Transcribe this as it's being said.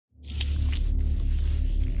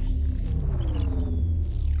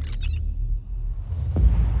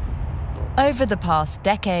Over the past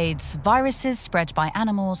decades, viruses spread by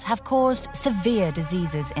animals have caused severe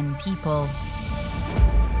diseases in people.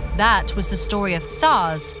 That was the story of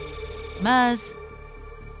SARS, MERS,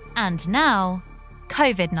 and now,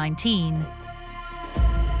 COVID-19.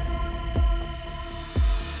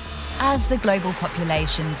 As the global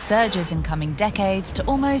population surges in coming decades to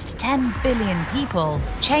almost 10 billion people,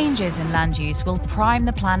 changes in land use will prime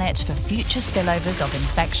the planet for future spillovers of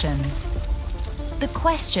infections. The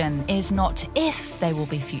question is not if there will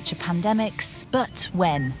be future pandemics, but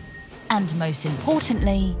when. And most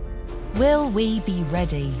importantly, will we be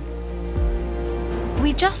ready?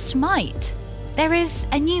 We just might. There is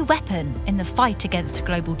a new weapon in the fight against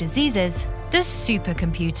global diseases, the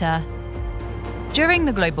supercomputer. During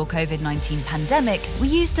the global COVID-19 pandemic, we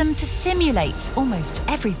used them to simulate almost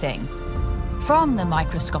everything. From the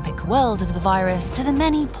microscopic world of the virus to the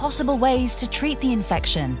many possible ways to treat the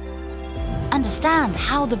infection. Understand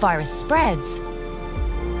how the virus spreads.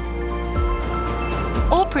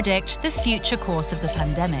 Or predict the future course of the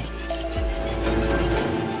pandemic.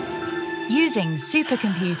 Using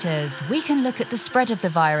supercomputers, we can look at the spread of the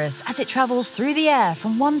virus as it travels through the air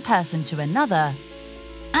from one person to another,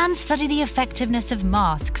 and study the effectiveness of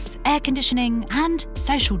masks, air conditioning, and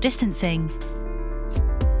social distancing.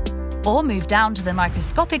 Or move down to the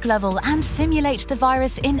microscopic level and simulate the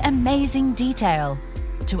virus in amazing detail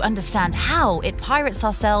to understand how it pirates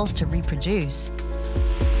our cells to reproduce.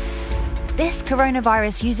 This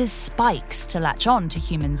coronavirus uses spikes to latch on to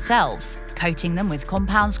human cells, coating them with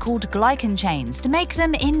compounds called glycan chains to make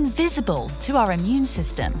them invisible to our immune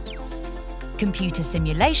system. Computer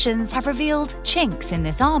simulations have revealed chinks in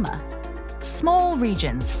this armor, small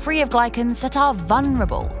regions free of glycans that are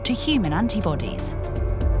vulnerable to human antibodies.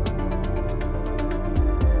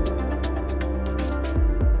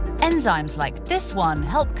 Enzymes like this one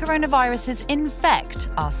help coronaviruses infect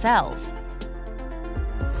our cells.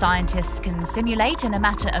 Scientists can simulate in a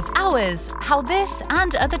matter of hours how this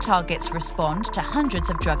and other targets respond to hundreds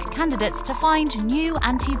of drug candidates to find new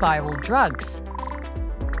antiviral drugs,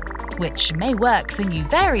 which may work for new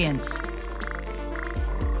variants,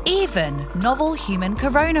 even novel human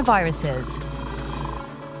coronaviruses.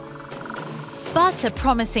 But a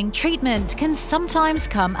promising treatment can sometimes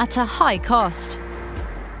come at a high cost.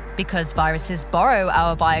 Because viruses borrow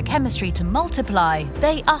our biochemistry to multiply,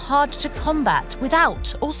 they are hard to combat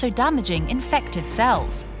without also damaging infected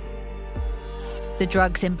cells. The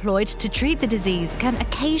drugs employed to treat the disease can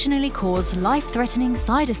occasionally cause life-threatening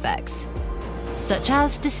side effects, such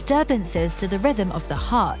as disturbances to the rhythm of the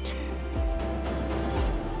heart.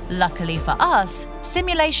 Luckily for us,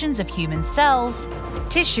 simulations of human cells,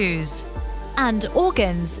 tissues, and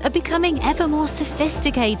organs are becoming ever more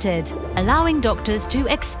sophisticated, allowing doctors to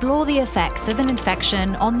explore the effects of an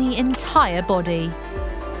infection on the entire body.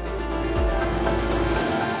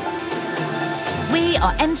 We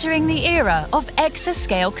are entering the era of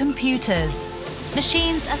exascale computers,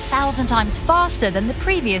 machines 1,000 times faster than the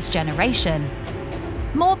previous generation.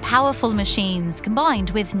 More powerful machines combined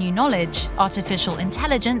with new knowledge, artificial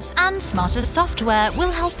intelligence, and smarter software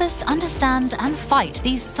will help us understand and fight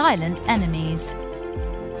these silent enemies.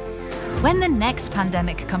 When the next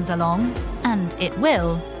pandemic comes along, and it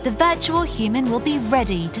will, the virtual human will be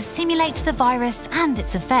ready to simulate the virus and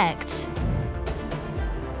its effects,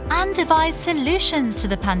 and devise solutions to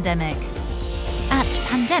the pandemic at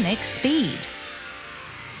pandemic speed.